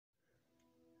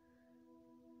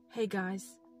Hey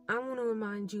guys, I want to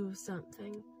remind you of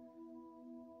something.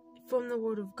 From the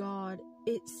Word of God,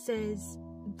 it says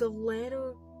the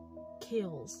letter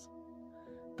kills,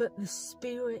 but the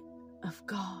Spirit of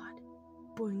God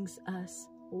brings us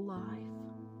life.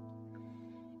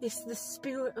 It's the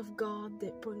Spirit of God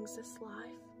that brings us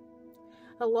life.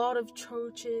 A lot of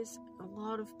churches, a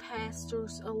lot of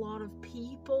pastors, a lot of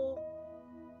people,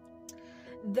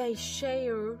 they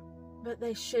share, but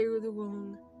they share the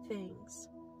wrong things.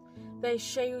 They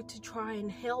share to try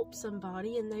and help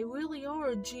somebody, and they really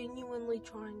are genuinely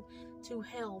trying to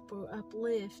help or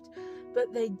uplift,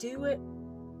 but they do it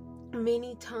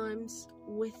many times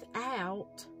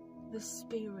without the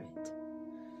Spirit.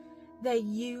 They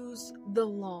use the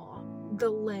law, the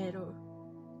letter,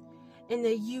 and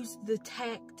they use the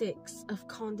tactics of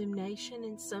condemnation,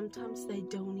 and sometimes they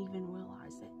don't even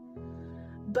realize it.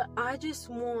 But I just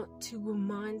want to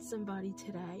remind somebody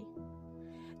today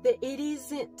that it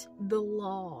isn't the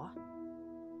law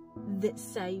that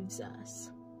saves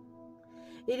us.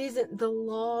 It isn't the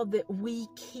law that we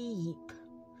keep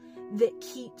that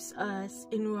keeps us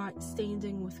in right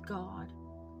standing with God.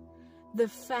 The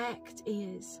fact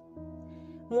is,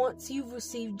 once you've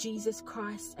received Jesus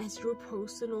Christ as your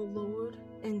personal Lord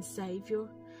and Savior,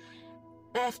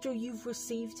 after you've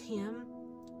received Him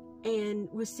and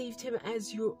received Him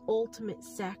as your ultimate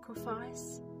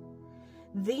sacrifice,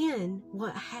 then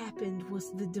what happened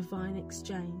was the divine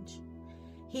exchange.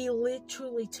 He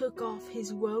literally took off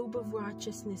His robe of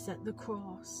righteousness at the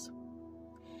cross,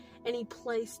 and He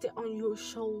placed it on your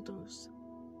shoulders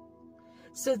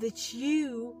so that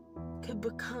you could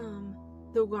become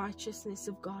the righteousness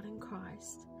of God in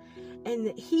Christ, and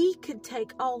that He could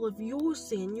take all of your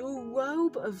sin, your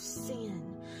robe of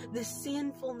sin, the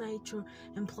sinful nature,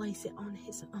 and place it on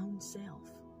His own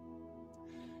self.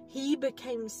 He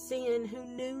became sin who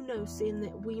knew no sin,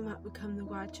 that we might become the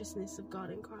righteousness of God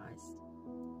in Christ.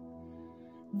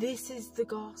 This is the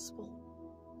gospel,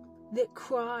 that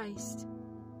Christ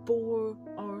bore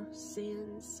our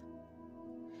sins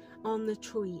on the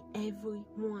tree, every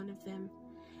one of them.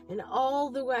 And all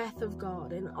the wrath of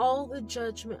God and all the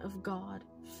judgment of God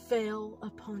fell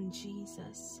upon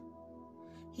Jesus.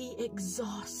 He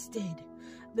exhausted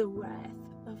the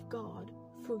wrath of God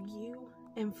for you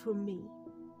and for me.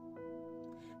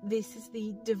 This is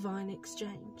the divine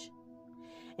exchange.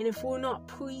 And if we're not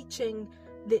preaching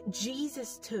that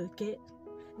Jesus took it,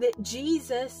 that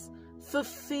Jesus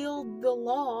fulfilled the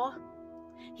law,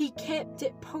 He kept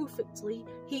it perfectly,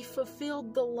 He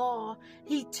fulfilled the law,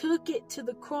 He took it to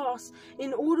the cross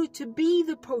in order to be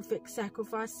the perfect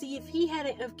sacrifice. See, if He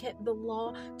hadn't have kept the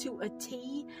law to a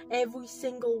T, every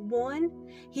single one,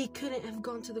 He couldn't have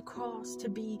gone to the cross to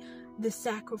be the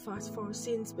sacrifice for our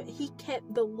sins. But He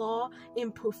kept the law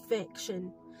in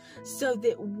perfection so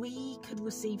that we could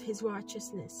receive His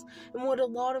righteousness. And what a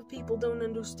lot of people don't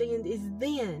understand is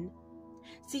then,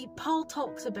 see, Paul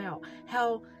talks about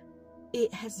how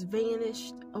it has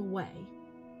vanished away.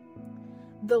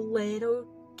 The letter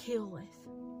killeth.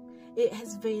 It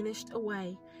has vanished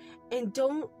away. And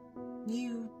don't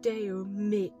you dare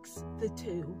mix the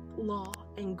two, law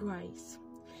and grace.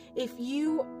 If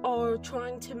you are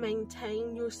trying to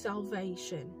maintain your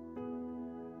salvation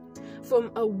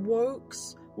from a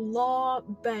works,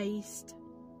 law-based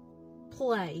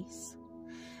place,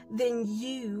 then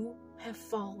you have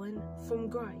fallen from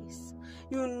grace.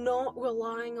 You're not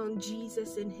relying on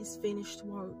Jesus and His finished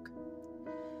work.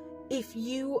 If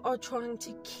you are trying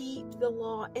to keep the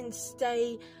law and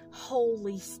stay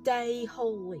holy,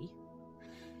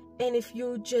 and if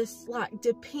you're just like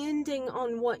depending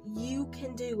on what you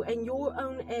can do and your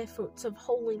own efforts of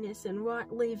holiness and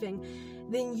right living,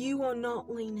 then you are not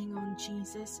leaning on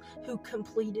Jesus, who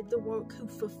completed the work, who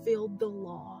fulfilled the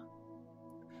law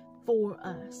for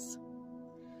us.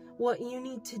 What you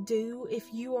need to do,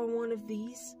 if you are one of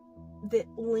these that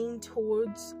lean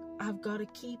towards, I've got to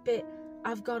keep it,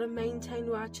 I've got to maintain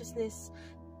righteousness,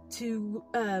 to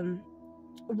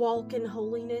walk in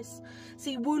holiness.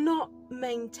 See, we're not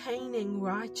maintaining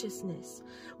righteousness.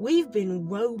 We've been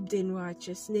robed in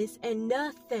righteousness, and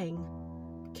nothing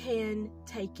can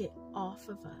take it off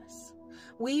of us.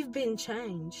 We've been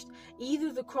changed.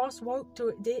 Either the cross worked or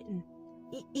it didn't.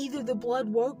 Either the blood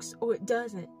works or it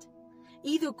doesn't.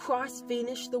 Either Christ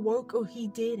finished the work or He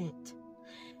didn't.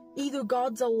 Either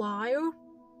God's a liar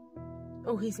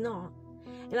or He's not.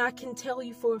 And I can tell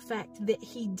you for a fact that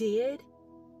He did.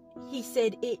 He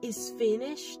said, "It is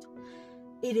finished.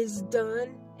 It is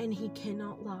done," and He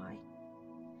cannot lie.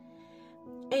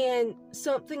 And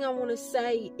something I want to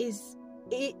say is,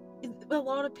 a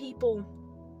lot of people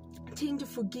tend to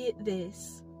forget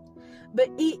this. but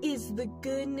it is the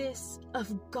goodness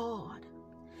of God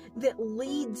that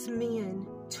leads men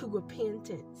to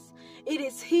repentance. It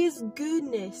is His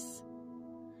goodness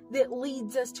that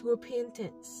leads us to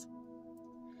repentance.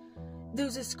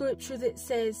 There's a scripture that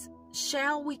says,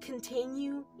 "Shall we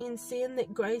continue in sin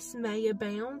that grace may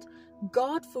abound?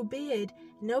 God forbid."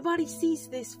 Nobody sees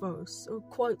this verse or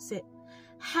quotes it.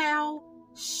 How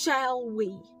shall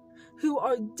we, who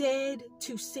are dead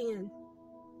to sin,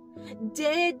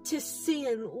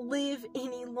 live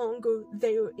any longer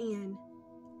therein?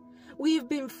 We have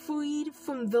been freed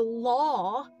from the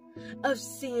law of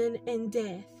sin and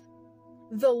death.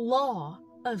 The law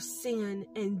of sin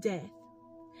and death.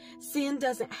 Sin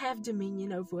doesn't have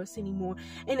dominion over us anymore.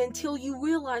 And until you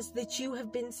realize that you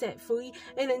have been set free,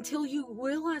 and until you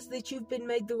realize that you've been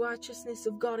made the righteousness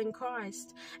of God in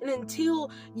Christ, and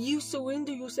until you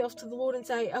surrender yourself to the Lord and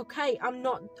say, okay, I'm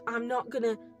not going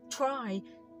to try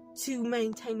to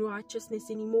maintain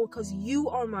righteousness anymore, because you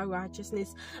are my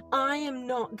righteousness. I am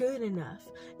not good enough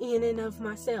in and of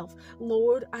myself.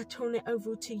 Lord, I turn it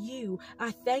over to you.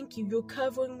 I thank you. You're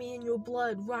covering me in your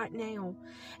blood right now.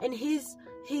 And his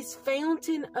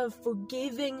fountain of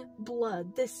forgiving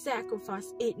blood, the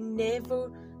sacrifice, it never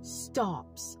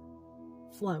stops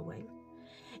flowing.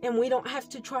 And we don't have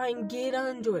to try and get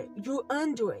under it. You're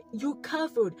under it. You're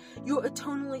covered. You're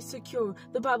eternally secure.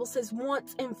 The Bible says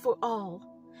once and for all.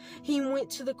 He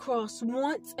went to the cross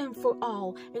once and for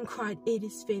all and cried, "It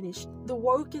is finished." The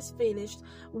work is finished.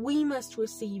 We must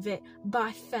receive it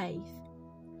by faith.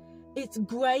 It's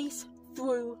grace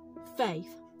through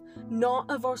faith,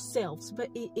 not of ourselves, but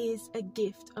it is a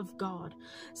gift of God.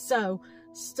 So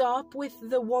stop with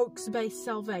the works-based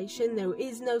salvation. There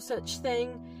is no such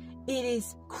thing. It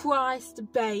is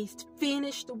Christ-based,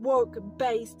 finished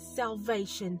work-based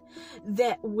salvation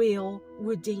that will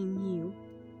redeem you.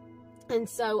 And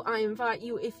so I invite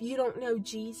you, if you don't know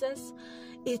Jesus,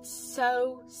 it's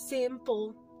so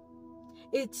simple.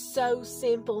 It's so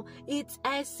simple. It's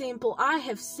as simple. I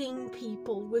have seen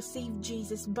people receive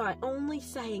Jesus by only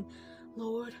saying,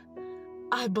 "Lord,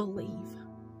 I believe.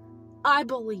 I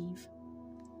believe.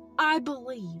 I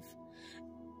believe."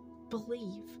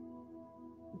 Believe.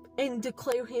 And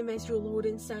declare Him as your Lord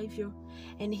and Savior.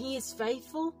 And He is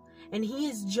faithful and He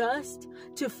is just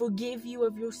to forgive you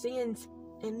of your sins.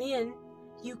 And then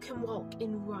you can walk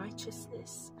in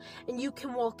righteousness, and you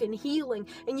can walk in healing,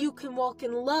 and you can walk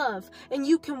in love, and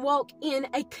you can walk in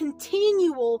a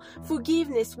continual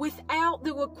forgiveness without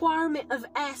the requirement of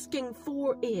asking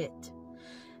for it.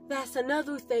 That's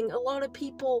another thing. A lot of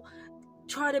people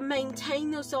try to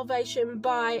maintain their salvation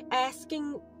by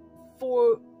asking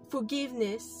for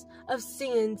forgiveness of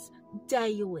sins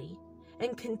daily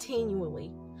and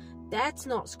continually. That's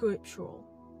not scriptural.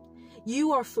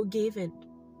 You are forgiven.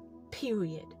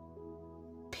 Period.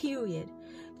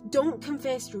 Don't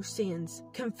confess your sins.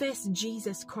 Confess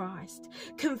Jesus Christ.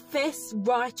 Confess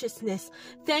righteousness.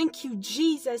 Thank you,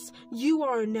 Jesus. You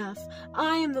are enough.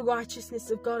 I am the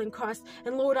righteousness of God in Christ.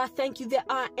 And Lord, I thank you that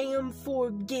I am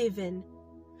forgiven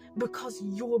because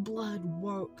your blood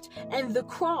worked and the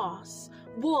cross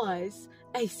was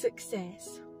a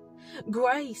success.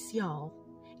 Grace, y'all,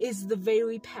 is the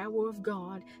very power of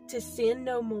God to sin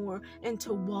no more and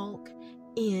to walk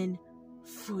in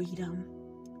freedom.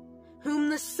 Whom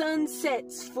the Son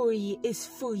sets free is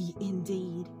free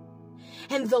indeed.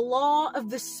 And the law of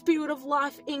the Spirit of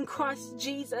life in Christ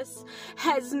Jesus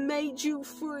has made you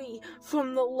free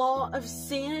from the law of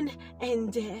sin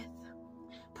and death.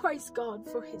 Praise God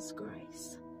for His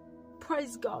grace.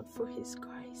 Praise God for His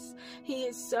grace. He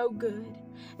is so good.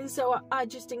 And so I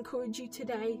just encourage you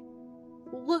today,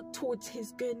 look towards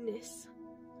His goodness.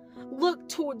 Look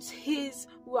towards His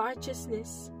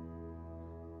righteousness.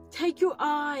 Take your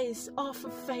eyes off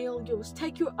of failures.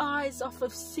 Take your eyes off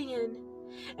of sin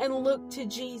and look to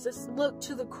Jesus. Look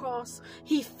to the cross.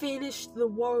 He finished the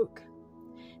work.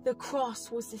 The cross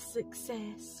was a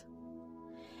success.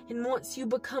 And once you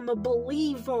become a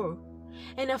believer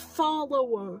and a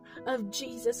follower of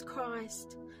Jesus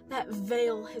Christ, that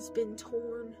veil has been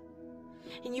torn.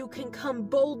 And you can come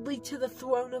boldly to the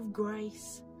throne of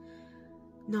grace.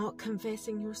 Not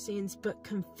confessing your sins, but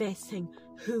confessing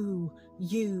who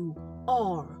you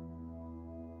are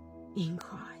in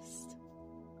Christ.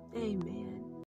 Amen.